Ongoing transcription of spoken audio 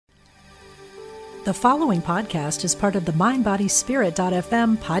The following podcast is part of the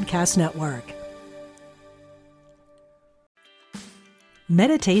MindBodySpirit.fm podcast network.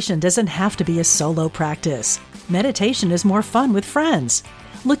 Meditation doesn't have to be a solo practice. Meditation is more fun with friends.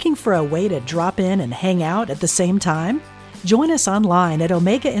 Looking for a way to drop in and hang out at the same time? Join us online at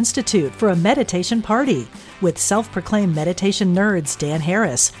Omega Institute for a meditation party with self-proclaimed meditation nerds Dan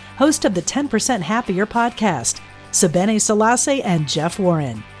Harris, host of the 10% Happier podcast, Sabene Selassie, and Jeff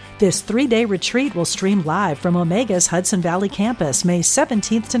Warren. This 3-day retreat will stream live from Omega's Hudson Valley campus May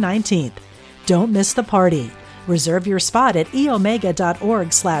 17th to 19th. Don't miss the party. Reserve your spot at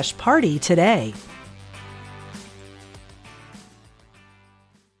eomega.org/party today.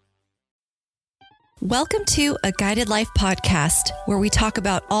 Welcome to A Guided Life podcast, where we talk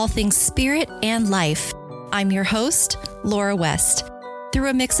about all things spirit and life. I'm your host, Laura West. Through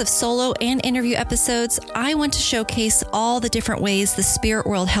a mix of solo and interview episodes, I want to showcase all the different ways the spirit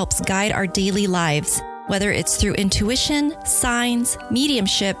world helps guide our daily lives, whether it's through intuition, signs,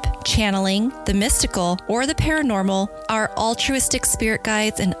 mediumship, channeling, the mystical, or the paranormal. Our altruistic spirit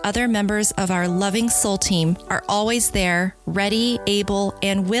guides and other members of our loving soul team are always there, ready, able,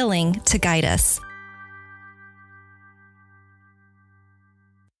 and willing to guide us.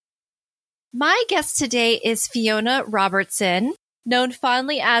 My guest today is Fiona Robertson. Known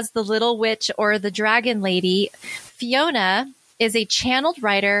fondly as the Little Witch or the Dragon Lady, Fiona is a channeled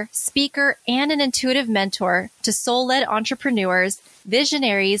writer, speaker, and an intuitive mentor to soul-led entrepreneurs,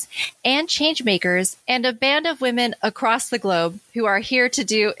 visionaries, and change makers, and a band of women across the globe who are here to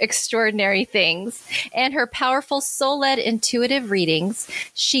do extraordinary things. And her powerful soul-led intuitive readings,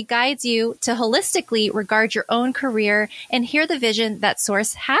 she guides you to holistically regard your own career and hear the vision that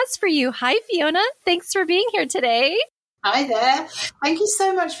Source has for you. Hi, Fiona. Thanks for being here today. Hi there. Thank you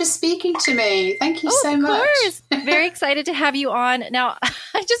so much for speaking to me. Thank you so much. Of course. Very excited to have you on. Now,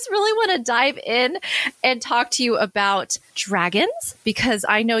 I just really want to dive in and talk to you about dragons, because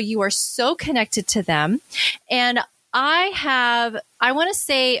I know you are so connected to them. And I want to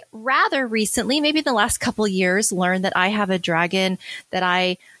say rather recently, maybe the last couple of years, learned that I have a dragon that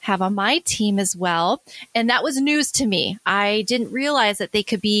I have on my team as well. And that was news to me. I didn't realize that they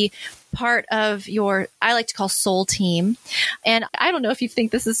could be part of your, I like to call soul team. And I don't know if you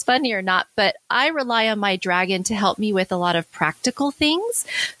think this is funny or not, but I rely on my dragon to help me with a lot of practical things.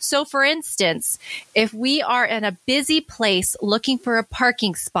 So for instance, if we are in a busy place looking for a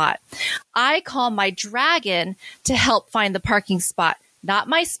parking spot, I call my dragon to help find the parking spot. Not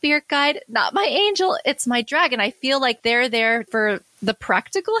my spirit guide, not my angel, it's my dragon. I feel like they're there for the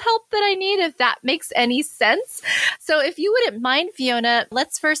practical help that I need, if that makes any sense. So if you wouldn't mind, Fiona,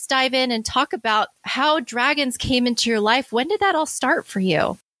 let's first dive in and talk about how dragons came into your life. When did that all start for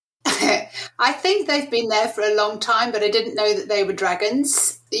you? I think they've been there for a long time, but I didn't know that they were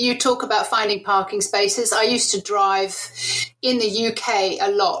dragons. You talk about finding parking spaces. I used to drive in the UK a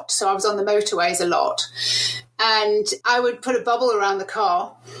lot, so I was on the motorways a lot. And I would put a bubble around the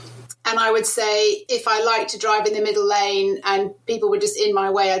car, and I would say, if I like to drive in the middle lane and people were just in my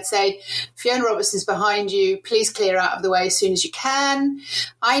way, I'd say, Fiona Robertson's behind you. Please clear out of the way as soon as you can.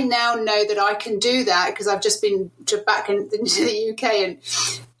 I now know that I can do that because I've just been back into the UK and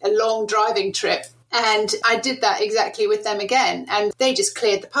a long driving trip. And I did that exactly with them again. And they just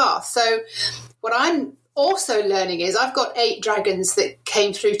cleared the path. So what I'm also learning is I've got 8 dragons that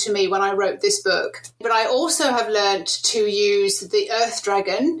came through to me when I wrote this book. But I also have learned to use the earth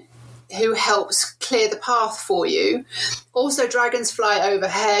dragon, who helps clear the path for you. Also, dragons fly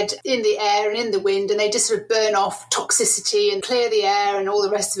overhead in the air and in the wind, and they just sort of burn off toxicity and clear the air and all the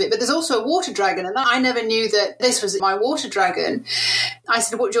rest of it. But there's also a water dragon, and I never knew that this was my water dragon. I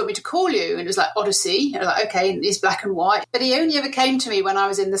said, what do you want me to call you? And it was like Odyssey. And I was like, okay, and he's black and white. But he only ever came to me when I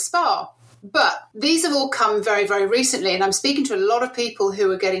was in the spa. But these have all come very, very recently, and I'm speaking to a lot of people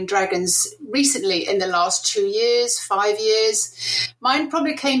who are getting dragons recently in the last 2 years, 5 years. Mine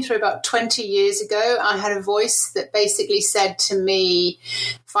probably came through about 20 years ago. I had a voice that basically said to me,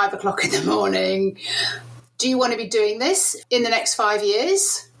 5 o'clock in the morning, do you want to be doing this in the next 5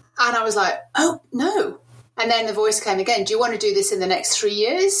 years? And I was like, oh, no. And then the voice came again, do you want to do this in the next 3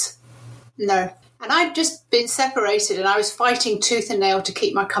 years? No. And I'd just been separated, and I was fighting tooth and nail to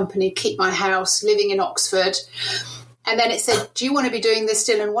keep my company, keep my house, living in Oxford. And then it said, do you want to be doing this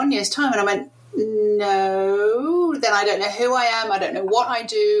still in 1 year's time? And I went, no. Then I don't know who I am. I don't know what I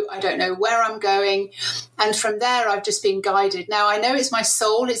do. I don't know where I'm going. And from there, I've just been guided. Now, I know it's my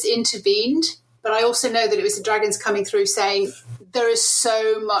soul, it's intervened, but I also know that it was the dragons coming through saying, there is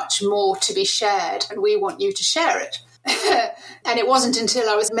so much more to be shared, and we want you to share it. And it wasn't until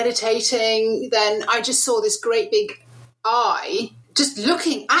I was meditating, then I just saw this great big eye just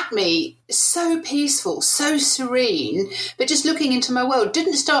looking at me, so peaceful, so serene, but just looking into my world.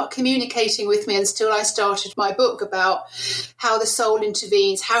 Didn't start communicating with me until I started my book about how the soul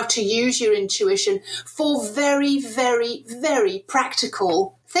intervenes, how to use your intuition for very, very, very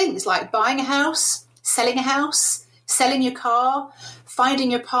practical things like buying a house, selling your car,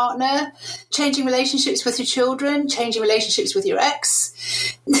 finding your partner, changing relationships with your children, changing relationships with your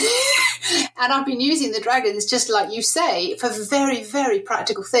ex. And I've been using the dragons, just like you say, for very, very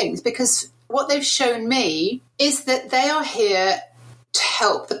practical things, because what they've shown me is that they are here to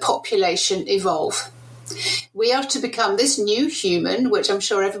help the population evolve. We are to become this new human, which I'm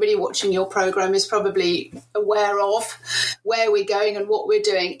sure everybody watching your program is probably aware of, where we're going and what we're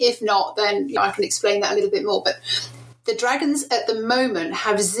doing. If not, then I can explain that a little bit more. But the dragons at the moment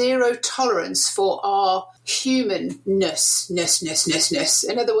have zero tolerance for our humanness.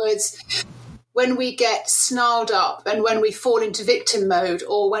 In other words, when we get snarled up and when we fall into victim mode,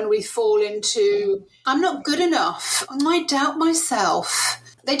 or when we fall into, I'm not good enough, I doubt myself.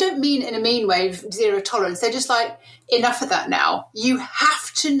 They don't mean in a mean way, zero tolerance. They're just like, enough of that now. You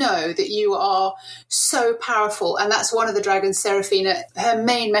have to know that you are so powerful. And that's one of the dragons, Seraphina. Her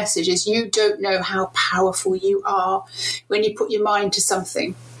main message is you don't know how powerful you are when you put your mind to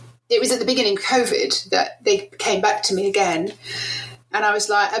something. It was at the beginning of COVID that they came back to me again. And I was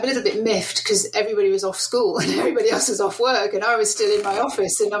like, I'm a little bit miffed because everybody was off school and everybody else was off work and I was still in my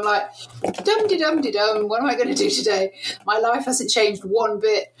office. And I'm like, dum-de-dum-de-dum, what am I going to do today? My life hasn't changed one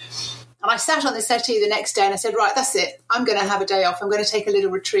bit. And I sat on the settee the next day and I said, right, that's it. I'm going to have a day off. I'm going to take a little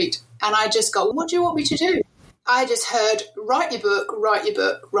retreat. And I just go, what do you want me to do? I just heard, write your book, write your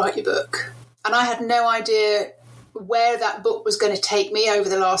book, write your book. And I had no idea where that book was going to take me over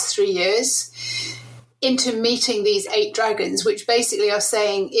the last 3 years, into meeting these 8 dragons, which basically are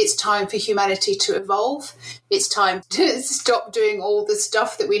saying it's time for humanity to evolve. It's time to stop doing all the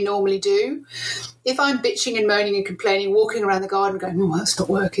stuff that we normally do. If I'm bitching and moaning and complaining, walking around the garden going, oh, that's not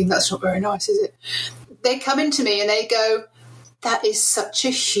working, that's not very nice, is it? They come into me and they go, that is such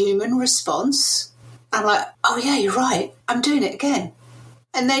a human response. I'm like, oh yeah, you're right. I'm doing it again.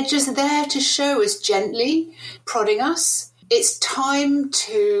 And they're just there to show us gently, prodding us. It's time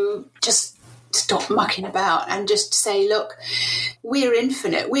to just stop mucking about and just say, look, we're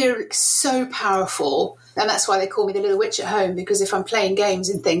infinite. We're so powerful. And that's why they call me the little witch at home, because if I'm playing games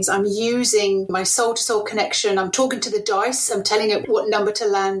and things, I'm using my soul-to-soul connection. I'm talking to the dice. I'm telling it what number to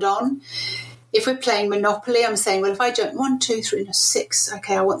land on. If we're playing Monopoly, I'm saying, well, if I jump 1, 2, 3, no, 6,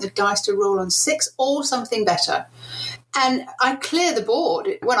 okay, I want the dice to roll on 6 or something better. And I clear the board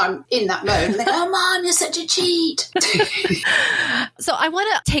when I'm in that mode. And they go, oh, Mom, you're such a cheat. So I want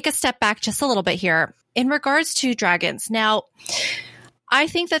to take a step back just a little bit here in regards to dragons. Now, I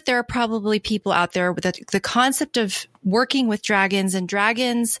think that there are probably people out there with the concept of working with dragons and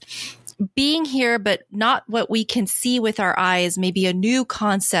dragons being here, but not what we can see with our eyes, maybe a new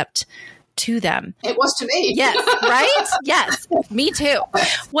concept to them. It was to me. Yes, right? Yes, me too.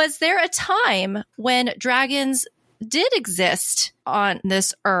 Was there a time when dragons did exist on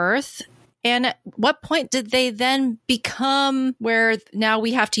this earth? And at what point did they then become where now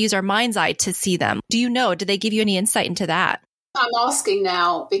we have to use our mind's eye to see them? Do you know? Did they give you any insight into that? I'm asking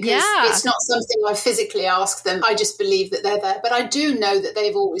now because it's not something I physically ask them. I just believe that they're there. But I do know that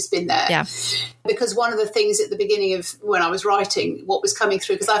they've always been there. Yeah. Because one of the things at the beginning of when I was writing, what was coming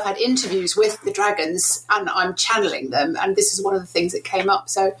through, because I've had interviews with the dragons and I'm channeling them. And this is one of the things that came up.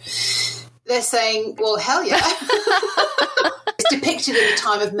 So they're saying, well, hell yeah. It's depicted in the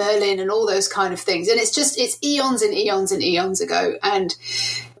time of Merlin and all those kind of things. And it's eons and eons and eons ago. And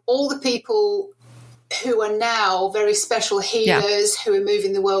all the people who are now very special healers, who are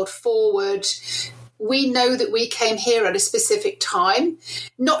moving the world forward, we know that we came here at a specific time,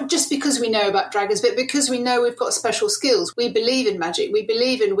 not just because we know about dragons, but because we know we've got special skills. We believe in magic. We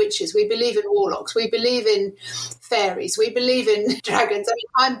believe in witches. We believe in warlocks. We believe in fairies. We believe in dragons. I mean,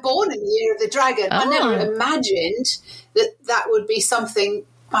 I'm born in the year of the dragon. I never imagined that would be something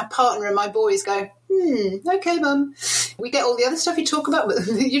my partner and my boys go, okay, Mum. We get all the other stuff you talk about, but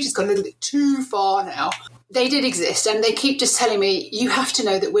you just got a little bit too far now. They did exist, and they keep just telling me, you have to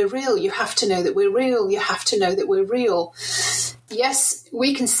know that we're real. You have to know that we're real. You have to know that we're real. Yes,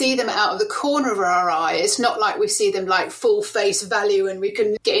 we can see them out of the corner of our eye. It's not like we see them like full face value and we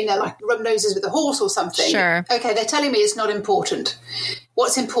can get in there like rub noses with a horse or something. Sure. Okay, they're telling me it's not important.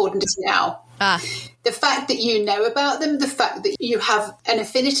 What's important is now. The fact that you know about them, the fact that you have an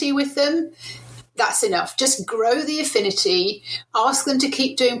affinity with them, That's enough. Just grow the affinity, ask them to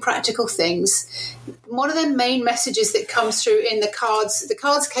keep doing practical things. One of the main messages that comes through in the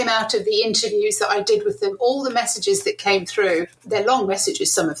cards came out of the interviews that I did with them. All the messages that came through, they're long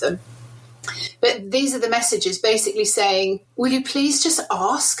messages, some of them. But these are the messages basically saying, will you please just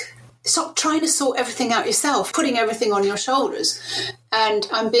ask? Stop trying to sort everything out yourself, putting everything on your shoulders. And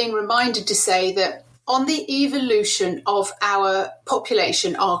I'm being reminded to say that on the evolution of our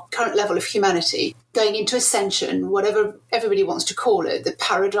population, our current level of humanity, going into ascension, whatever everybody wants to call it, the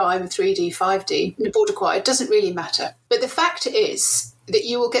paradigm, 3D, 5D, the border quiet, it doesn't really matter. But the fact is that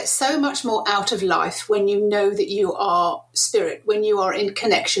you will get so much more out of life when you know that you are spirit, when you are in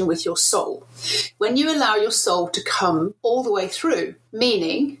connection with your soul. When you allow your soul to come all the way through,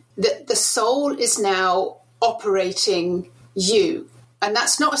 meaning that the soul is now operating you. And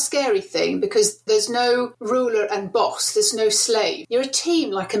that's not a scary thing because there's no ruler and boss. There's no slave. You're a team,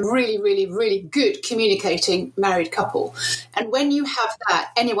 like a really, really, really good communicating married couple. And when you have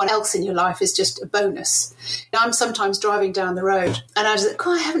that, anyone else in your life is just a bonus. I'm sometimes driving down the road and I was like,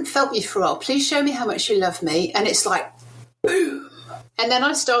 I haven't felt you for a while. Please show me how much you love me. And it's like, boom. And then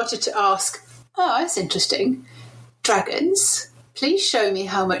I started to ask, oh, that's interesting. Dragons, please show me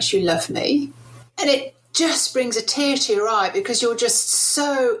how much you love me. And it just brings a tear to your eye because you're just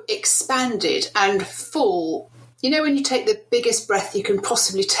so expanded and full. You know, when you take the biggest breath you can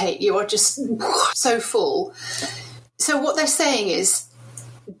possibly take, you are just so full. So what they're saying is,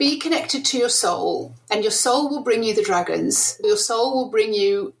 be connected to your soul, and your soul will bring you the dragons. Your soul will bring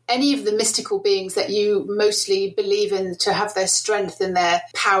you any of the mystical beings that you mostly believe in to have their strength and their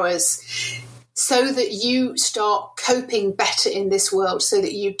powers, so that you start coping better in this world, so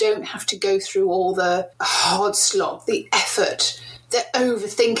that you don't have to go through all the hard slog, the effort, the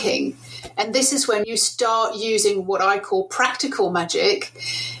overthinking. And this is when you start using what I call practical magic,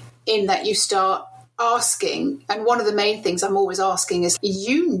 in that you start asking. And one of the main things I'm always asking is,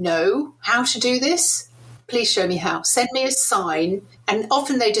 you know how to do this? Please show me how. Send me a sign. And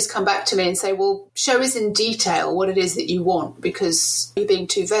often they just come back to me and say, well, show us in detail what it is that you want because you're being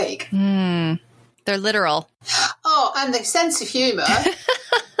too vague. They're literal. Oh, and the sense of humour.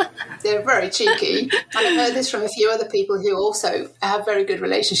 They're very cheeky. And I've heard this from a few other people who also have very good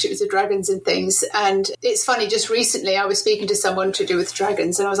relationships with dragons and things. And it's funny, just recently I was speaking to someone to do with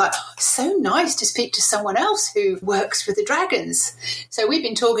dragons and I was like, oh, it's so nice to speak to someone else who works with the dragons. So we've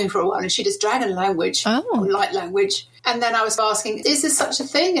been talking for a while and she does dragon language, or light language. And then I was asking, is there such a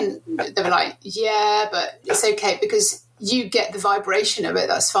thing? And they were like, yeah, but it's okay because you get the vibration of it.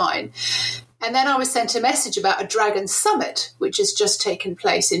 That's fine. And then I was sent a message about a dragon summit, which has just taken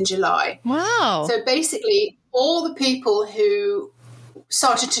place in July. Wow. So basically, all the people who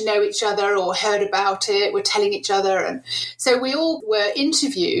started to know each other or heard about it were telling each other. And so we all were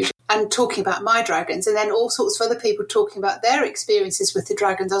interviewed and talking about my dragons, and then all sorts of other people talking about their experiences with the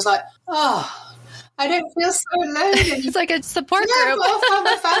dragons. I was like, oh, I don't feel so alone. It's like a support group. I've found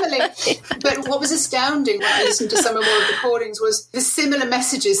my family. But what was astounding when I listened to some of more of the recordings was the similar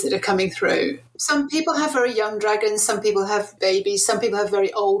messages that are coming through. Some people have very young dragons, some people have babies, some people have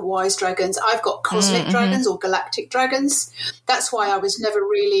very old, wise dragons. I've got cosmic dragons or galactic dragons. That's why I was never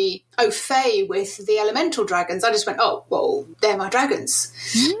really au fait with the elemental dragons. I just went, oh, well, they're my dragons.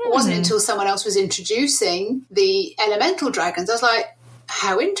 It wasn't until someone else was introducing the elemental dragons, I was like,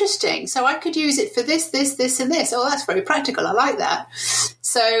 how interesting. So I could use it for this, this, this, and this. Oh, that's very practical. I like that.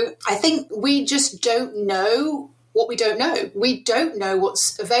 So I think we just don't know what we don't know. We don't know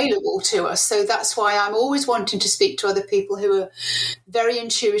what's available to us. So that's why I'm always wanting to speak to other people who are very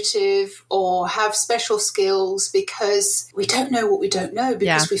intuitive or have special skills, because we don't know what we don't know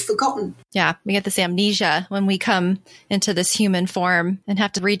because we've forgotten. Yeah, we get this amnesia when we come into this human form and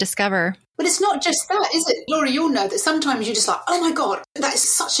have to rediscover. But it's not just that, is it? Laura, you'll know that sometimes you're just like, oh my God, that is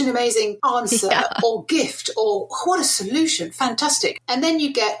such an amazing answer or gift or what a solution. Fantastic. And then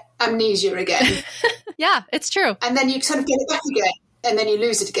you get amnesia again. Yeah, it's true. And then you sort of get it back again. And then you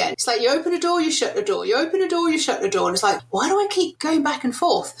lose it again. It's like you open a door, you shut the door. You open a door, you shut the door. And it's like, why do I keep going back and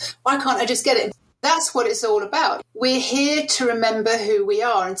forth? Why can't I just get it? That's what it's all about. We're here to remember who we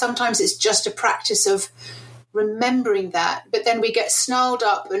are. And sometimes it's just a practice of remembering that, but then we get snarled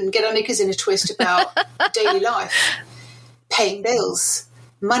up and get our knickers in a twist about daily life, paying bills,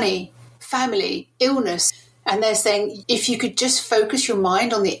 money, family, illness. And they're saying, if you could just focus your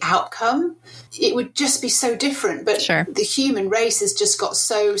mind on the outcome, it would just be so different. But the human race has just got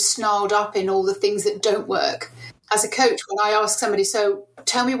so snarled up in all the things that don't work. As a coach, when I ask somebody, so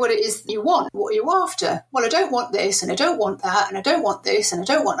tell me what it is you want, what are you after? Well, I don't want this and I don't want that and I don't want this and I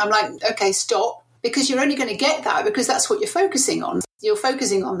don't want, I'm like, okay, stop. because you're only going to get that because that's what you're focusing on. You're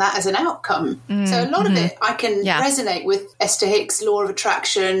focusing on that as an outcome. So a lot of it, I can resonate with Esther Hicks' law of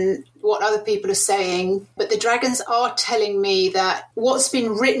attraction, what other people are saying. But the dragons are telling me that what's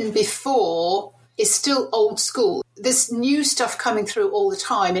been written before is still old school. There's new stuff coming through all the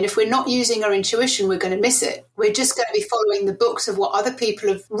time. And if we're not using our intuition, we're going to miss it. We're just going to be following the books of what other people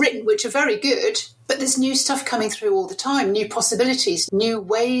have written, which are very good. But there's new stuff coming through all the time, new possibilities, new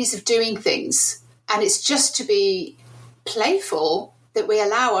ways of doing things. And it's just to be playful that we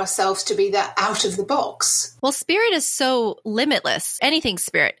allow ourselves to be that out of the box. Well, spirit is so limitless. Anything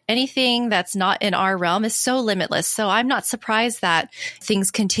spirit, anything that's not in our realm is so limitless. So I'm not surprised that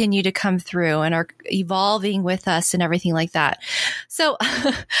things continue to come through and are evolving with us and everything like that. So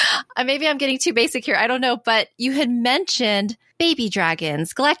maybe I'm getting too basic here. I don't know. But you had mentioned baby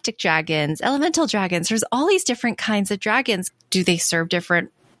dragons, galactic dragons, elemental dragons. There's all these different kinds of dragons. Do they serve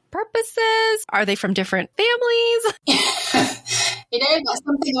different purposes? Are they from different families? That's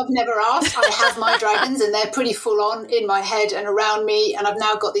something I've never asked. I have my dragons and they're pretty full on in my head and around me. And I've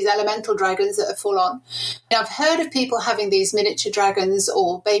now got these elemental dragons that are full on. And I've heard of people having these miniature dragons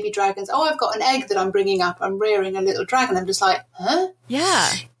or baby dragons. Oh, I've got an egg that I'm bringing up. I'm rearing a little dragon. I'm just like, huh? Yeah.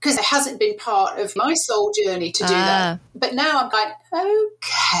 Because it hasn't been part of my soul journey to do that. But now I'm like,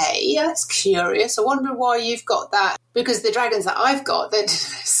 okay, that's curious. I wonder why you've got that. Because the dragons that I've got, they're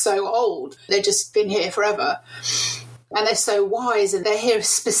so old. They've just been here forever. And they're so wise, and they're here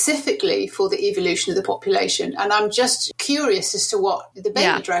specifically for the evolution of the population. And I'm just curious as to what the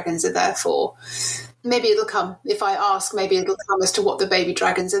baby dragons are there for. Maybe it'll come. If I ask, maybe it'll come as to what the baby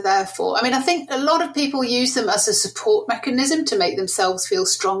dragons are there for. I mean, I think a lot of people use them as a support mechanism to make themselves feel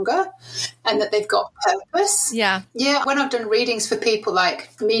stronger and that they've got purpose. Yeah. Yeah. When I've done readings for people,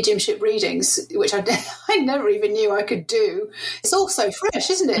 like mediumship readings, which I never even knew I could do, it's all so fresh,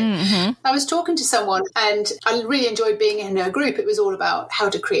 isn't it? Mm-hmm. I was talking to someone and I really enjoyed being in her group. It was all about how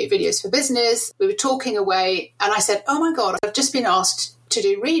to create videos for business. We were talking away and I said, oh my God, I've just been asked to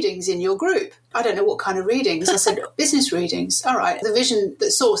do readings in your group. I don't know what kind of readings. I said, business readings. All right. The vision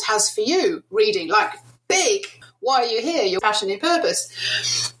that Source has for you, reading, like big. Why are you here? Your passion, your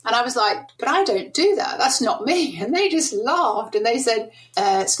purpose. And I was like, but I don't do that. That's not me. And they just laughed and they said,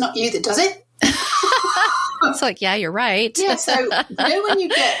 it's not you that does it. It's like, yeah, you're right. Yeah. So, when you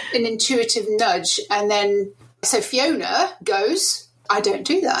get an intuitive nudge and then, so Fiona goes, I don't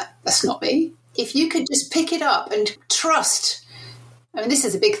do that. That's not me. If you could just pick it up and trust. I mean, this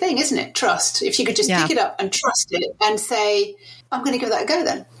is a big thing, isn't it? Trust. If you could just pick it up and trust it and say, I'm going to give that a go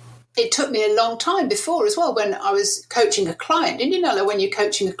then. It took me a long time before as well when I was coaching a client. And when you're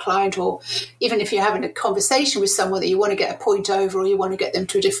coaching a client or even if you're having a conversation with someone that you want to get a point over or you want to get them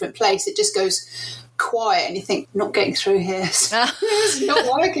to a different place, it just goes quiet and you think, not getting through here. It's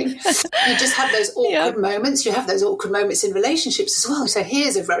not working. You just have those awkward moments. You have those awkward moments in relationships as well. So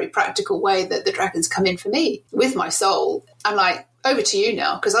here's a very practical way that the dragons come in for me with my soul. I'm like, over to you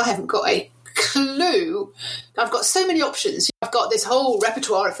now, because I haven't got a clue. I've got so many options. I've got this whole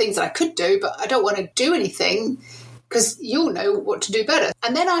repertoire of things that I could do, but I don't want to do anything because you'll know what to do better.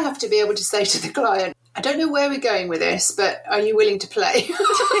 And then I have to be able to say to the client, I don't know where we're going with this, but are you willing to play?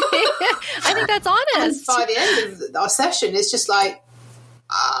 I think that's honest. And by the end of our session, it's just like,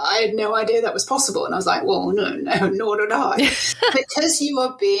 I had no idea that was possible. And I was like, well, no, nor did I. Because you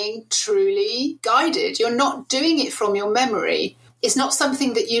are being truly guided. You're not doing it from your memory. It's not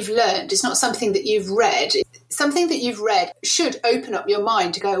something that you've learned. It's not something that you've read. Something that you've read should open up your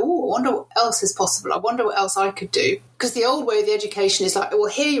mind to go, oh, I wonder what else is possible. I wonder what else I could do. Because the old way of the education is like, well,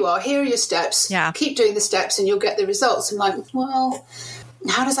 here you are. Here are your steps. Yeah. Keep doing the steps and you'll get the results. I'm like, well,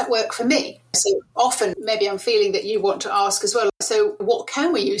 how does that work for me? So often maybe I'm feeling that you want to ask as well. So what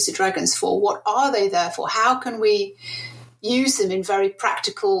can we use the dragons for? What are they there for? How can we use them in very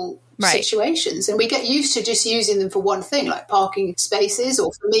practical situations? And we get used to just using them for one thing, like parking spaces,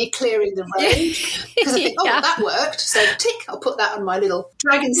 or for me, clearing the road. Because I think, well, that worked. So tick, I'll put that on my little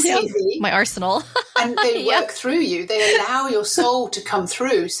dragon CV. My arsenal. And they work through you. They allow your soul to come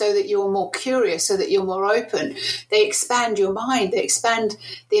through so that you're more curious, so that you're more open. They expand your mind. They expand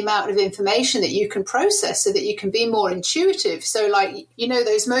the amount of information that you can process so that you can be more intuitive. So like,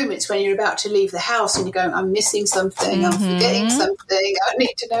 those moments when you're about to leave the house and you're going, I'm missing something, I'm forgetting something, I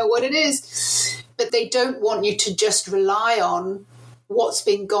need to know what it is. But they don't want you to just rely on what's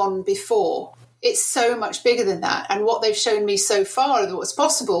been gone before. It's so much bigger than that. And what they've shown me so far of what's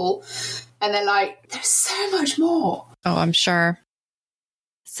possible, and they're like, there's so much more. Oh, I'm sure.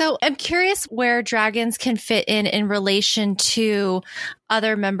 So I'm curious where dragons can fit in relation to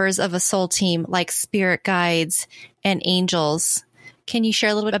other members of a soul team, like spirit guides and angels. Can you share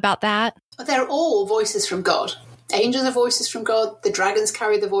a little bit about that? They're all voices from God. Angels are voices from God. The dragons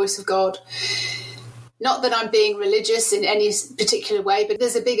carry the voice of God. Not that I'm being religious in any particular way, but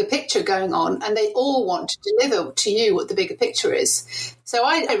there's a bigger picture going on, and they all want to deliver to you what the bigger picture is. So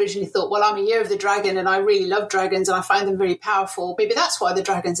I originally thought, well, I'm a year of the dragon and I really love dragons and I find them very powerful. Maybe that's why the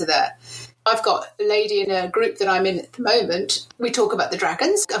dragons are there. I've got a lady in a group that I'm in at the moment. We talk about the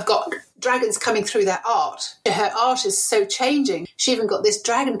dragons. I've got dragons coming through their art. Her art is so changing. She even got this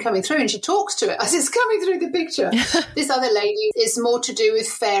dragon coming through and she talks to it as it's coming through the picture. This other lady is more to do with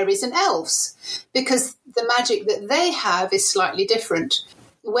fairies and elves because the magic that they have is slightly different.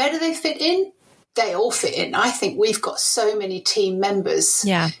 Where do they fit in? They all fit in. I think we've got so many team members,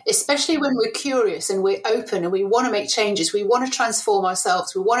 especially when we're curious and we're open and we want to make changes. We want to transform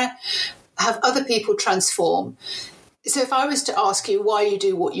ourselves. We want to have other people transform. So if I was to ask you why you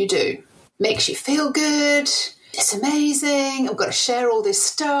do what you do, makes you feel good, it's amazing, I've got to share all this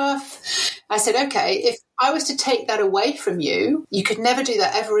stuff. I said, okay, if I was to take that away from you, you could never do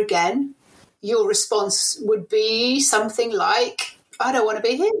that ever again. Your response would be something like, I don't want to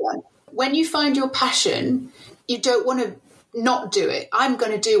be here then. When you find your passion, you don't want to not do it. I'm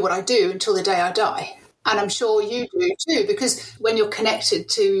going to do what I do until the day I die. And I'm sure you do too, because when you're connected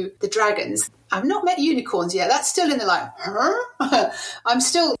to the dragons, I've not met unicorns yet. That's still in the like, huh? I'm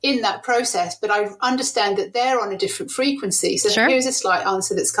still in that process, but I understand that they're on a different frequency. So Here's a slight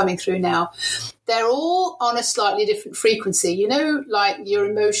answer that's coming through now. They're all on a slightly different frequency. You know, like your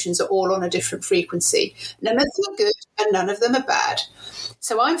emotions are all on a different frequency. None of them are good and none of them are bad.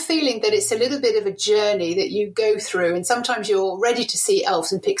 So I'm feeling that it's a little bit of a journey that you go through, and sometimes you're ready to see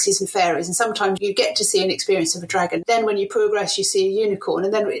elves and pixies and fairies, and sometimes you get to see an experience of a dragon. Then when you progress, you see a unicorn,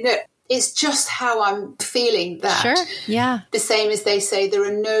 and then it's just how I'm feeling that. Sure, yeah. The same as they say there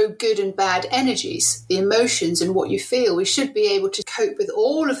are no good and bad energies, the emotions and what you feel. We should be able to cope with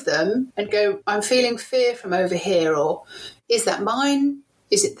all of them and go, I'm feeling fear from over here, or is that mine?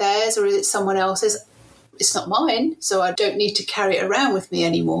 Is it theirs, or is it someone else's? It's not mine, so I don't need to carry it around with me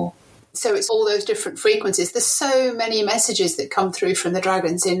anymore. So it's all those different frequencies. There's so many messages that come through from the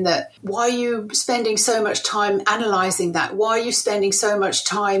dragons in that, why are you spending so much time analysing that? Why are you spending so much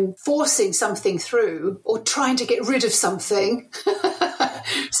time forcing something through or trying to get rid of something?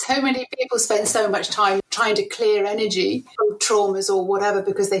 So many people spend so much time trying to clear energy from traumas or whatever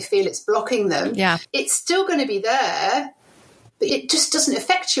because they feel it's blocking them. Yeah. It's still going to be there, but it just doesn't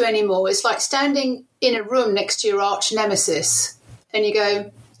affect you anymore. It's like standing in a room next to your arch nemesis and you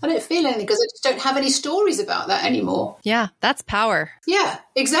go, I don't feel anything because I just don't have any stories about that anymore. Yeah, that's power. Yeah,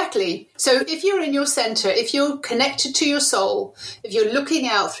 exactly. So if you're in your center, if you're connected to your soul, if you're looking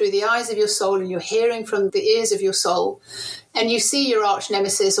out through the eyes of your soul and you're hearing from the ears of your soul, and you see your arch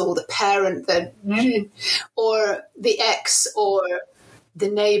nemesis or the parent or the ex or the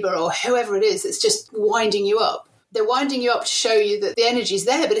neighbor or whoever it is that's just winding you up, they're winding you up to show you that the energy's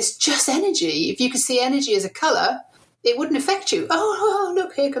there, but it's just energy. If you could see energy as a color, it wouldn't affect you. Oh,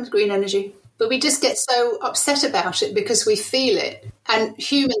 look, here comes green energy. But we just get so upset about it because we feel it. And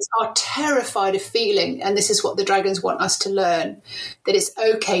humans are terrified of feeling. And this is what the dragons want us to learn, that it's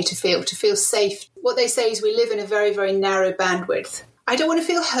okay to feel safe. What they say is we live in a very, very narrow bandwidth. I don't want to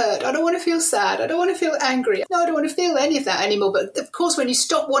feel hurt. I don't want to feel sad. I don't want to feel angry. No, I don't want to feel any of that anymore. But of course, when you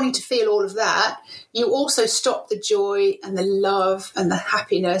stop wanting to feel all of that, you also stop the joy and the love and the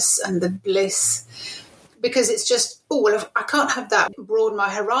happiness and the bliss. Because it's just, oh, well, I can't have that. Broaden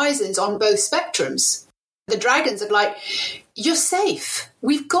my horizons on both spectrums. The dragons are like, you're safe.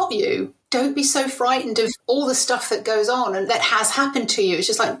 We've got you. Don't be so frightened of all the stuff that goes on and that has happened to you. It's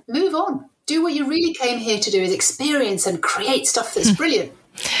just like, move on. Do what you really came here to do, is experience and create stuff that's brilliant.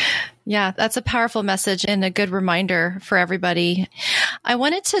 Yeah, that's a powerful message and a good reminder for everybody. I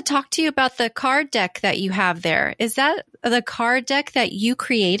wanted to talk to you about the card deck that you have there. Is that the card deck that you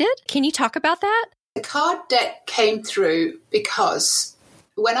created? Can you talk about that? The card deck came through because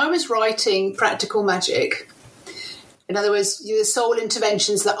when I was writing Practical Magic, in other words, the soul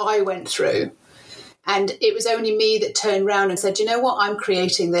interventions that I went through, and it was only me that turned around and said, you know what, I'm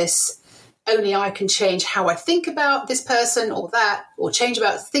creating this. Only I can change how I think about this person or that, or think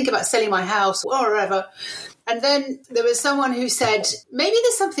about selling my house or whatever. And then there was someone who said, maybe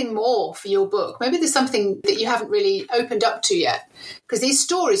there's something more for your book. Maybe there's something that you haven't really opened up to yet, because these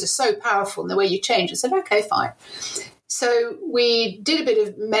stories are so powerful in the way you change. I said, okay, fine. So we did a bit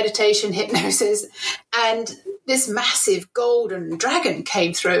of meditation hypnosis, and this massive golden dragon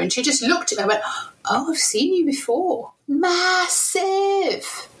came through, and she just looked at me and went, oh, I've seen you before.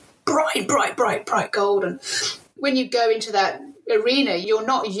 Massive. Bright golden. When you go into that arena, you're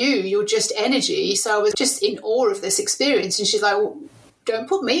not you're just energy. So I was just in awe of this experience. And she's like, well, don't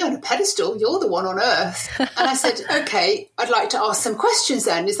put me on a pedestal. You're the one on earth. And I said, okay, I'd like to ask some questions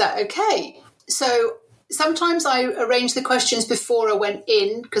then. Is that okay? So sometimes I arranged the questions before I went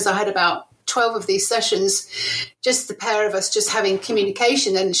in, because I had about 12 of these sessions, just the pair of us just having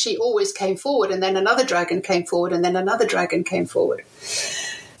communication. And she always came forward, and then another dragon came forward, and then another dragon came forward.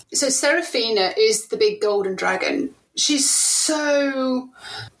 So Serafina is the big golden dragon. She's so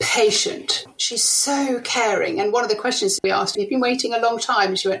patient. She's so caring. And one of the questions we asked, you've been waiting a long time?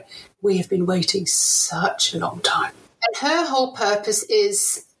 And she went, we have been waiting such a long time. And her whole purpose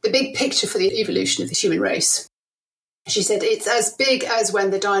is the big picture for the evolution of the human race. She said it's as big as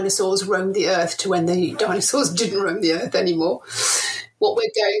when the dinosaurs roamed the earth to when the dinosaurs didn't roam the earth anymore, what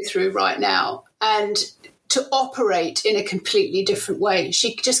we're going through right now. And to operate in a completely different way.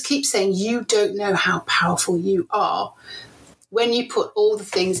 She just keeps saying, you don't know how powerful you are when you put all the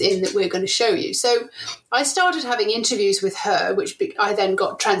things in that we're going to show you. So I started having interviews with her, which I then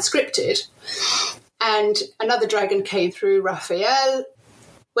got transcripted. And another dragon came through, Raphael.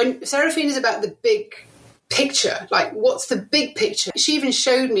 When Seraphine is about the big picture, like what's the big picture? She even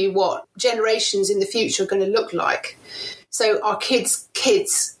showed me what generations in the future are going to look like. So our kids,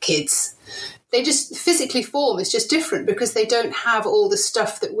 they just physically form is just different because they don't have all the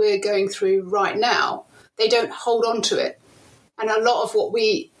stuff that we're going through right now. They don't hold on to it. And a lot of what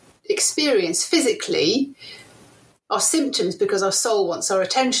we experience physically are symptoms because our soul wants our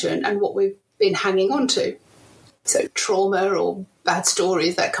attention and what we've been hanging on to. So trauma or bad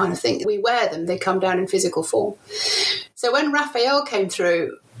stories, that kind of thing. We wear them. They come down in physical form. So when Raphael came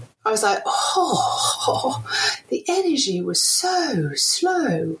through, I was like, the energy was so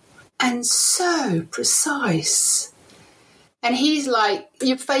slow and so precise. And he's like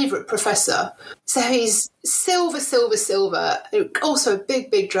your favourite professor. So he's silver, also a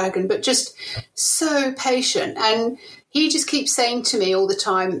big dragon, but just so patient. And he just keeps saying to me all the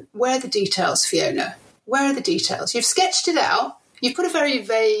time, where are the details, Fiona? Where are the details? You've sketched it out. You've put a very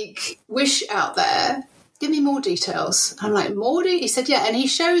vague wish out there. Give me more details. I'm like, more? He said, yeah. And he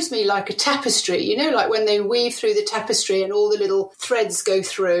shows me like a tapestry, you know, like when they weave through the tapestry and all the little threads go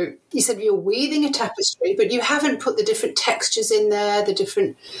through. He said, you're weaving a tapestry, but you haven't put the different textures in there, the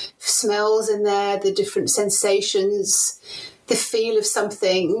different smells in there, the different sensations, the feel of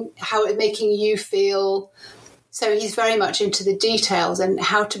something, how it's making you feel. So he's very much into the details and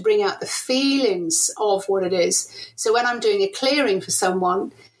how to bring out the feelings of what it is. So when I'm doing a clearing for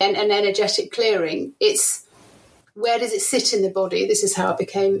someone, and an energetic clearing, it's where does it sit in the body? This is how I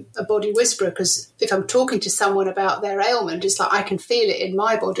became a body whisperer, because if I'm talking to someone about their ailment, it's like I can feel it in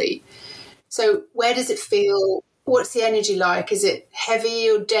my body. So where does it feel? What's the energy like? Is it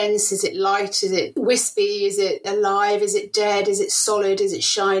heavy or dense? Is it light? Is it wispy? Is it alive? Is it dead? Is it solid? Is it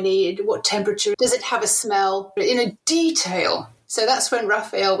shiny? What temperature? Does it have a smell? In a detail. So that's when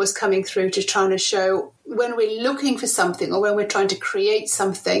Raphael was coming through to trying to show when we're looking for something or when we're trying to create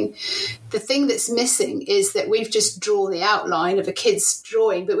something, the thing that's missing is that we've just drawn the outline of a kid's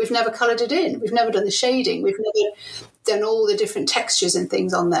drawing, but we've never coloured it in. We've never done the shading. We've never done all the different textures and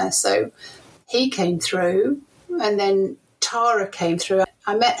things on there. So he came through, and then Tara came through.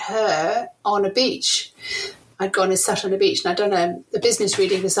 I met her on a beach. I'd gone and sat on a beach, and I'd done a business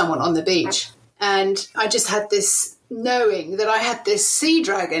reading for someone on the beach. And I just had this knowing that I had this sea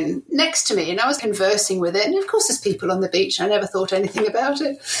dragon next to me, and I was conversing with it. And of course, there's people on the beach. I never thought anything about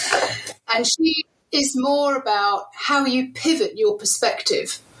it. And she is more about how you pivot your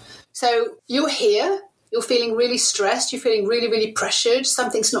perspective. So you're here, you're feeling really stressed, you're feeling really pressured,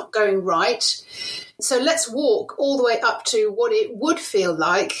 something's not going right. So let's walk all the way up to what it would feel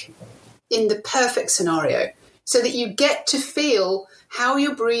like in the perfect scenario, so that you get to feel how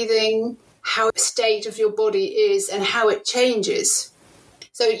you're breathing, how the state of your body is and how it changes.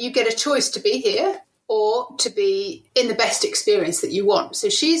 So you get a choice to be here or to be in the best experience that you want. So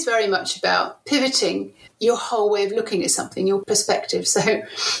she's very much about pivoting your whole way of looking at something, your perspective. So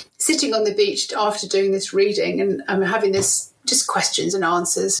sitting on the beach after doing this reading, and I'm having this just questions and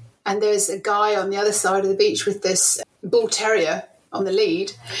answers. And there's a guy on the other side of the beach with this bull terrier on the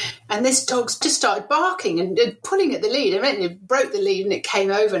lead, and this dog's just started barking and pulling at the lead. I mean, it broke the lead and it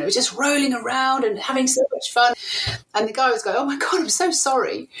came over, and it was just rolling around and having so much fun. And the guy was going, oh my God, I'm so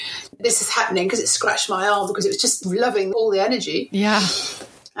sorry this is happening, because it scratched my arm, because it was just loving all the energy. Yeah.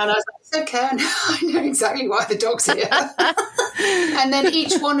 And I was like, it's okay, I know exactly why the dog's here. And then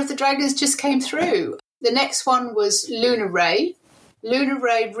each one of the dragons just came through. The next one was Luna Ray. Luna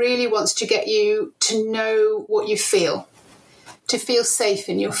Ray really wants to get you to know what you feel, to feel safe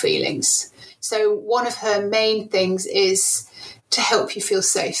in your feelings. So one of her main things is to help you feel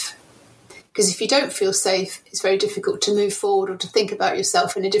safe. Because if you don't feel safe, it's very difficult to move forward or to think about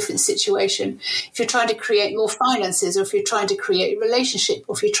yourself in a different situation. If you're trying to create more finances, or if you're trying to create a relationship,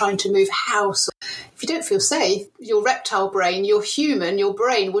 or if you're trying to move house, if you don't feel safe, your reptile brain, your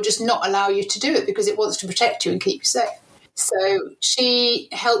brain will just not allow you to do it because it wants to protect you and keep you safe. So she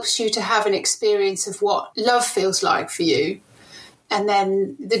helps you to have an experience of what love feels like for you, and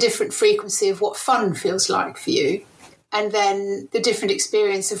then the different frequency of what fun feels like for you, and then the different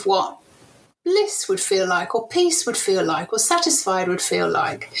experience of what bliss would feel like, or peace would feel like, or satisfied would feel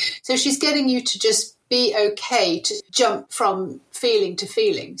like. So she's getting you to just be okay to jump from feeling to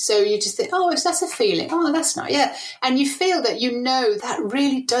feeling. So you just think, oh, that's a feeling. Oh, that's nice. Yeah. And you feel that, that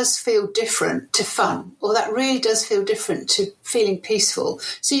really does feel different to fun, or that really does feel different to feeling peaceful.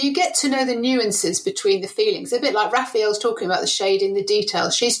 So you get to know the nuances between the feelings. A bit like Raphael's talking about the shade in the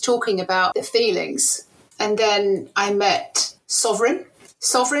details. She's talking about the feelings. And then I met Sovereign.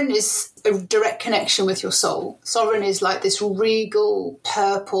 Sovereign is a direct connection with your soul. Sovereign is like this regal,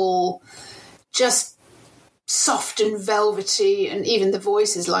 purple, just soft and velvety, and even the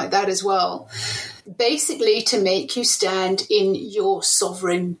voice is like that as well. Basically to make you stand in your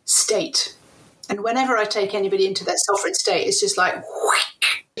sovereign state. And whenever I take anybody into that sovereign state, it's just like,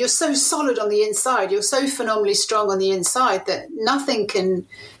 whack. You're so solid on the inside, you're so phenomenally strong on the inside that nothing can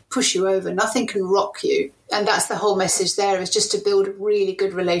push you over, nothing can rock you. And that's the whole message there, is just to build a really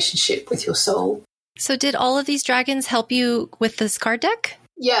good relationship with your soul. So did all of these dragons help you with this card deck?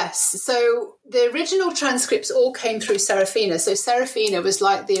 Yes. So the original transcripts all came through Serafina. So Serafina was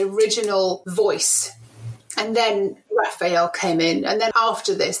like the original voice. And then Raphael came in. And then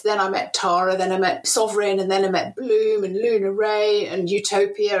after this, then I met Tara, then I met Sovereign, and then I met Bloom and Luna Ray and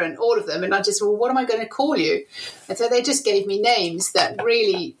Utopia and all of them. And I just, well, what am I going to call you? And so they just gave me names that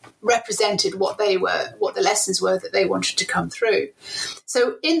really represented what they were, what the lessons were that they wanted to come through.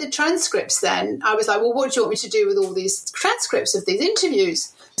 So in the transcripts then, I was like, well, what do you want me to do with all these transcripts of these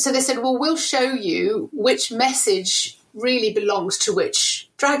interviews? So they said, well, we'll show you which message really belongs to which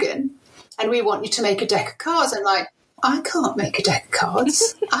dragon. And we want you to make a deck of cards. I'm like, I can't make a deck of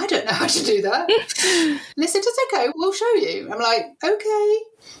cards. I don't know how to do that. And they said, it's okay, we'll show you. I'm like, okay.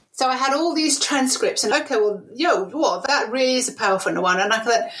 So I had all these transcripts and, okay, well, that really is a powerful one. And I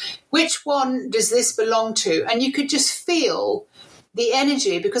thought, which one does this belong to? And you could just feel the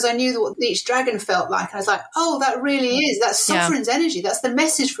energy, because I knew what each dragon felt like. And I was like, oh, that really is. That's Sovereign's energy. That's the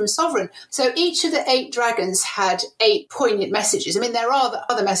message from Sovereign. So each of the 8 dragons had 8 poignant messages. I mean, there are the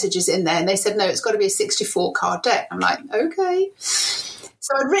other messages in there. And they said, no, it's got to be a 64 card deck. I'm like, okay.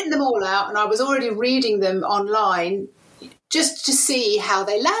 So I'd written them all out and I was already reading them online just to see how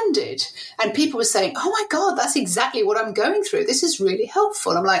they landed. And people were saying, oh, my God, that's exactly what I'm going through. This is really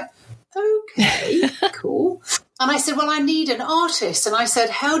helpful. I'm like, okay, cool. And I said, well, I need an artist. And I said,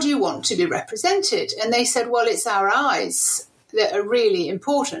 how do you want to be represented? And they said, well, it's our eyes that are really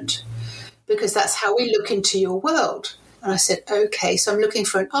important because that's how we look into your world. And I said, okay, so I'm looking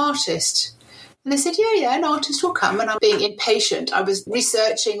for an artist. And they said, yeah, an artist will come. And I'm being impatient. I was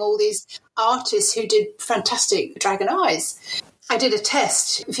researching all these artists who did fantastic dragon eyes. I did a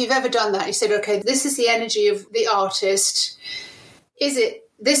test. If you've ever done that, you said, okay, this is the energy of the artist. Is it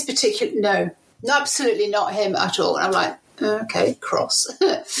this particular? No, absolutely not him at all. And I'm like, okay, cross.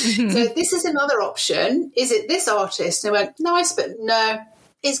 So this is another option. Is it this artist? And I went, nice, but no,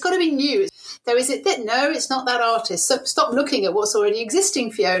 it's got to be new. So is it that? No, it's not that artist. So stop looking at what's already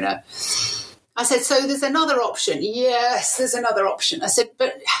existing, Fiona. I said, so there's another option. Yes, there's another option. I said,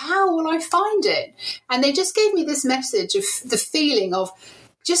 but how will I find it? And they just gave me this message of the feeling of,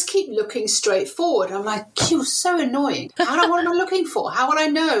 just keep looking straight forward. I'm like, you're so annoying. What am I looking for? How will I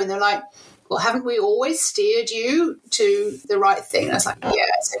know? And they're like, well, haven't we always steered you to the right thing? And I was like, yeah,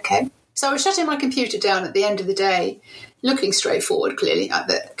 it's okay. So I was shutting my computer down at the end of the day, looking straight forward, clearly, at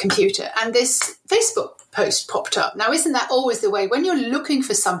the computer. And this Facebook post popped up. Now, isn't that always the way? When you're looking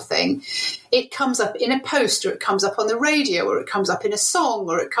for something, it comes up in a post, or it comes up on the radio, or it comes up in a song,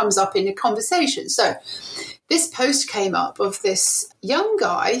 or it comes up in a conversation. So this post came up of this young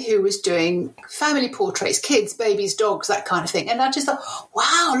guy who was doing family portraits, kids, babies, dogs, that kind of thing. And I just thought,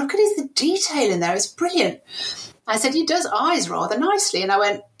 wow, look at the detail in there. It's brilliant. I said, he does eyes rather nicely. And I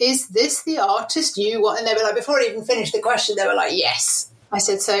went, is this the artist you want? And they were like, before I even finished the question, they were like, yes. I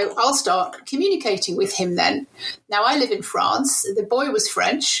said, so I'll start communicating with him then. Now, I live in France. The boy was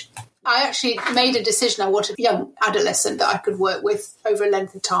French. I actually made a decision. I wanted a young adolescent that I could work with over a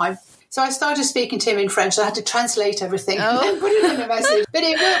length of time. So I started speaking to him in French. I had to translate everything and put it in a message. But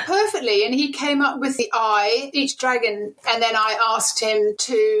it worked perfectly. And he came up with the eye, each dragon. And then I asked him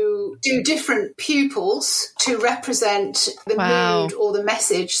to do different pupils to represent the mood or the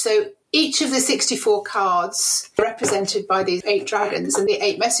message. So each of the 64 cards are represented by these 8 dragons and the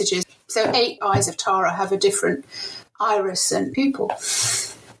 8 messages. So 8 eyes of Tara have a different iris and pupil.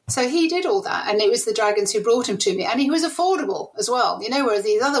 So he did all that, and it was the dragons who brought him to me, and he was affordable as well, whereas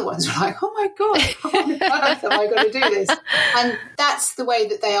these other ones were like, oh my God, how on earth am I going to do this? And that's the way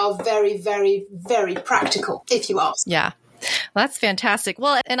that they are very, very, very practical, if you ask. Yeah. Well, that's fantastic.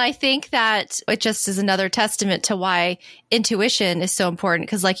 Well, and I think that it just is another testament to why intuition is so important.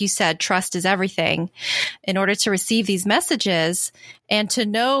 Because like you said, trust is everything. In order to receive these messages and to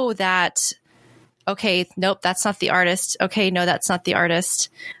know that, okay, nope, that's not the artist. Okay, no, that's not the artist.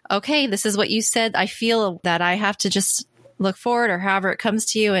 Okay, this is what you said. I feel that I have to just look forward or however it comes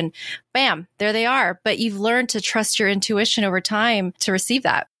to you, and bam, there they are. But you've learned to trust your intuition over time to receive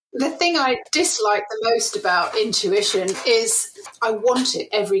that. The thing I dislike the most about intuition is I want it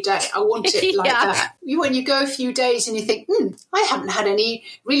every day. I want it like that. When you go a few days and you think, I haven't had any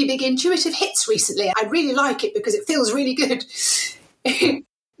really big intuitive hits recently. I really like it because it feels really good.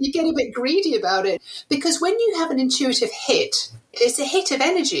 You get a bit greedy about it, because when you have an intuitive hit, it's a hit of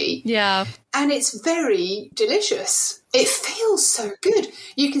energy. Yeah. And it's very delicious. It feels so good.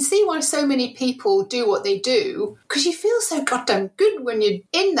 You can see why so many people do what they do, because you feel so goddamn good when you're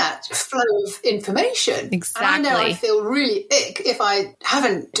in that flow of information. Exactly. And I know I feel really ick if I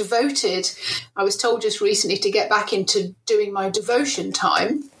haven't devoted. I was told just recently to get back into doing my devotion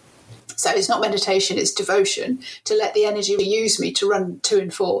time. So it's not meditation, it's devotion, to let the energy use me to run to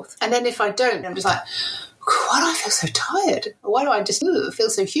and forth. And then if I don't, I'm just like, why do I feel so tired? Why do I just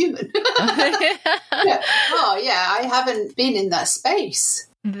feel so human? Yeah. Oh, yeah, I haven't been in that space.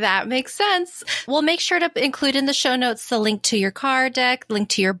 That makes sense. We'll make sure to include in the show notes the link to your card deck, link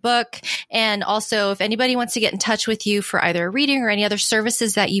to your book. And also, if anybody wants to get in touch with you for either a reading or any other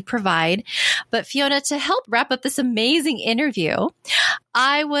services that you provide. But Fiona, to help wrap up this amazing interview,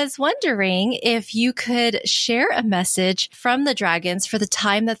 I was wondering if you could share a message from the dragons for the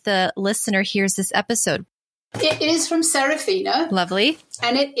time that the listener hears this episode. It is from Serafina. Lovely.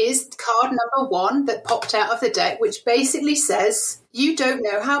 And it is card number 1 that popped out of the deck, which basically says, you don't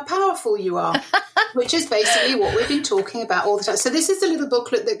know how powerful you are, which is basically what we've been talking about all the time. So this is a little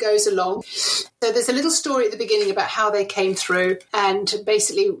booklet that goes along. So there's a little story at the beginning about how they came through and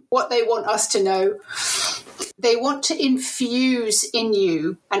basically what they want us to know. They want to infuse in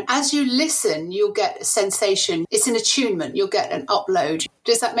you. And as you listen, you'll get a sensation. It's an attunement. You'll get an upload.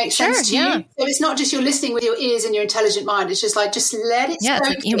 Does that make sense to you? So it's not just you're listening with your ears and your intelligent mind. It's just like, just let it it's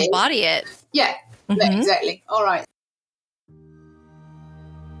like you embody it. Yeah, exactly. All right.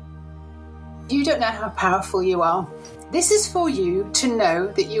 You don't know how powerful you are. This is for you to know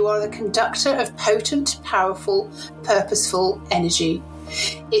that you are the conductor of potent, powerful, purposeful energy.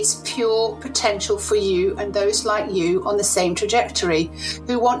 It's pure potential for you and those like you on the same trajectory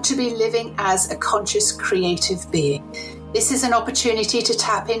who want to be living as a conscious, creative being. This is an opportunity to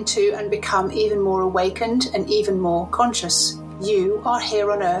tap into and become even more awakened and even more conscious. You are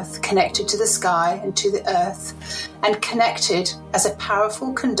here on Earth, connected to the sky and to the Earth, and connected as a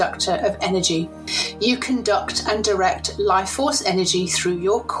powerful conductor of energy. You conduct and direct life force energy through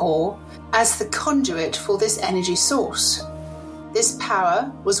your core as the conduit for this energy source. This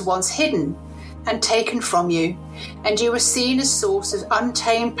power was once hidden and taken from you, and you were seen as source of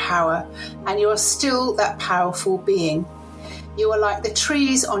untamed power, and you are still that powerful being. You are like the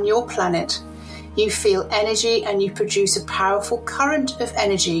trees on your planet. You feel energy and you produce a powerful current of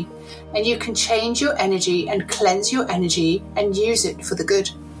energy, and you can change your energy and cleanse your energy and use it for the good.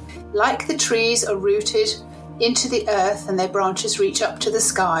 Like the trees are rooted into the earth and their branches reach up to the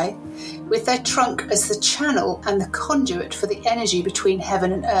sky, with their trunk as the channel and the conduit for the energy between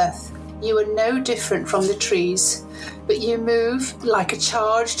heaven and earth. You are no different from the trees, but you move like a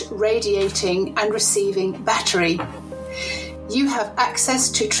charged, radiating and receiving battery. You have access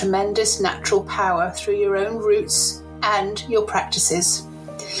to tremendous natural power through your own roots and your practices.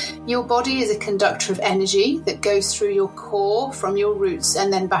 Your body is a conductor of energy that goes through your core from your roots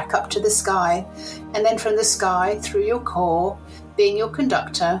and then back up to the sky, and then from the sky through your core, being your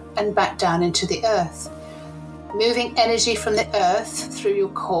conductor, and back down into the earth. Moving energy from the earth through your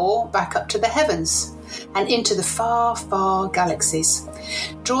core back up to the heavens and into the far, far galaxies,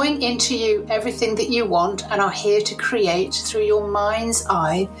 drawing into you everything that you want and are here to create through your mind's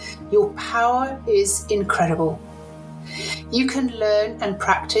eye. Your power is incredible. You can learn and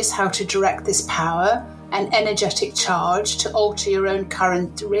practice how to direct this power and energetic charge to alter your own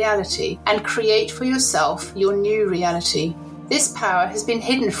current reality and create for yourself your new reality. This power has been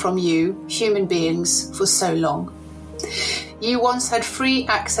hidden from you, human beings, for so long. You once had free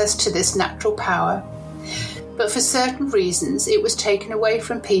access to this natural power, But for certain reasons, it was taken away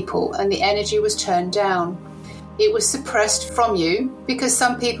from people and the energy was turned down. It was suppressed from you because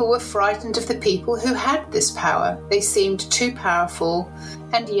some people were frightened of the people who had this power. They seemed too powerful.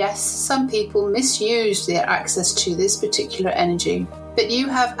 And yes, some people misused their access to this particular energy. But you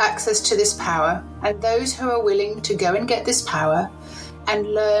have access to this power, and those who are willing to go and get this power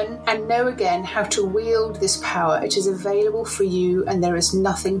and learn and know again how to wield this power, it is available for you, and there is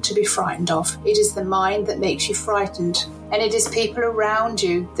nothing to be frightened of. It is the mind that makes you frightened, and it is people around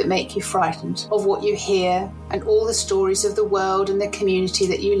you that make you frightened of what you hear and all the stories of the world and the community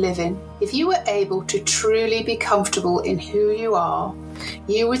that you live in. If you were able to truly be comfortable in who you are,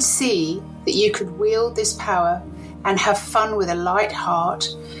 you would see that you could wield this power and have fun with a light heart,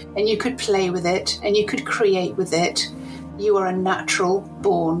 and you could play with it and you could create with it. You are a natural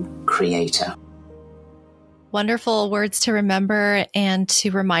born creator. Wonderful words to remember and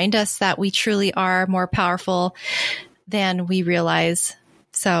to remind us that we truly are more powerful than we realize.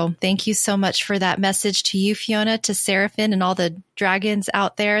 So thank you so much for that message to you, Fiona, to Seraphim, and all the dragons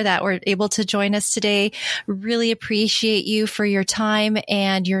out there that were able to join us today. Really appreciate you for your time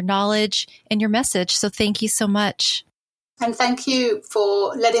and your knowledge and your message. So thank you so much. And thank you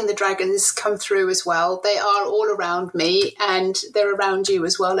for letting the dragons come through as well. They are all around me and they're around you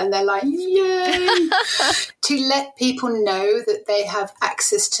as well. And they're like, yay! To let people know that they have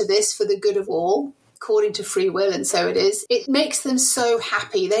access to this for the good of all, according to free will, and so it is. It makes them so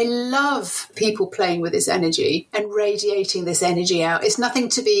happy. They love people playing with this energy and radiating this energy out. It's nothing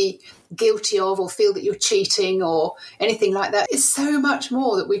to be guilty of or feel that you're cheating or anything like that. It's so much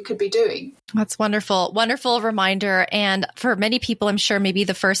more that we could be doing. That's wonderful. Wonderful reminder. And for many people, I'm sure maybe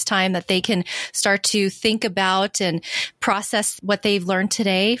the first time that they can start to think about and process what they've learned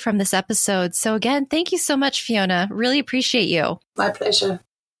today from this episode. So again, thank you so much, Fiona. Really appreciate you. My pleasure.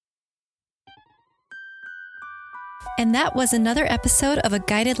 And that was another episode of a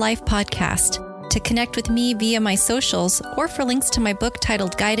Guided Life podcast. To connect with me via my socials or for links to my book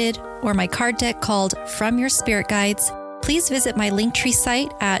titled Guided or my card deck called From Your Spirit Guides, please visit my Linktree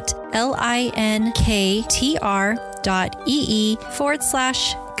site at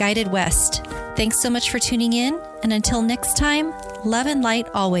linktr.ee/Guided West. Thanks so much for tuning in. And until next time, love and light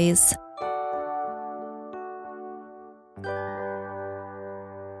always.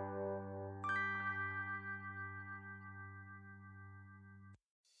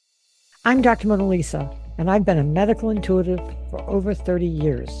 I'm Dr. Mona Lisa, and I've been a medical intuitive for over 30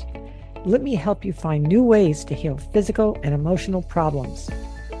 years. Let me help you find new ways to heal physical and emotional problems.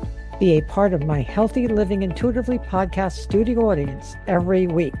 Be a part of my Healthy Living Intuitively podcast studio audience every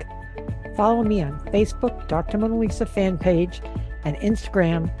week. Follow me on Facebook, Dr. Mona Lisa fan page, and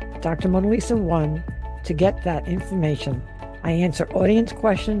Instagram, Dr. Mona Lisa 1, to get that information. I answer audience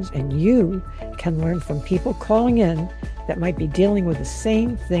questions, and you can learn from people calling in that might be dealing with the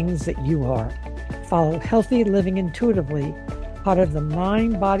same things that you are. Follow Healthy Living Intuitively, part of the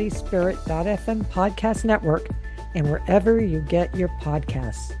MindBodySpirit.fm podcast network, and wherever you get your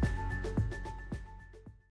podcasts.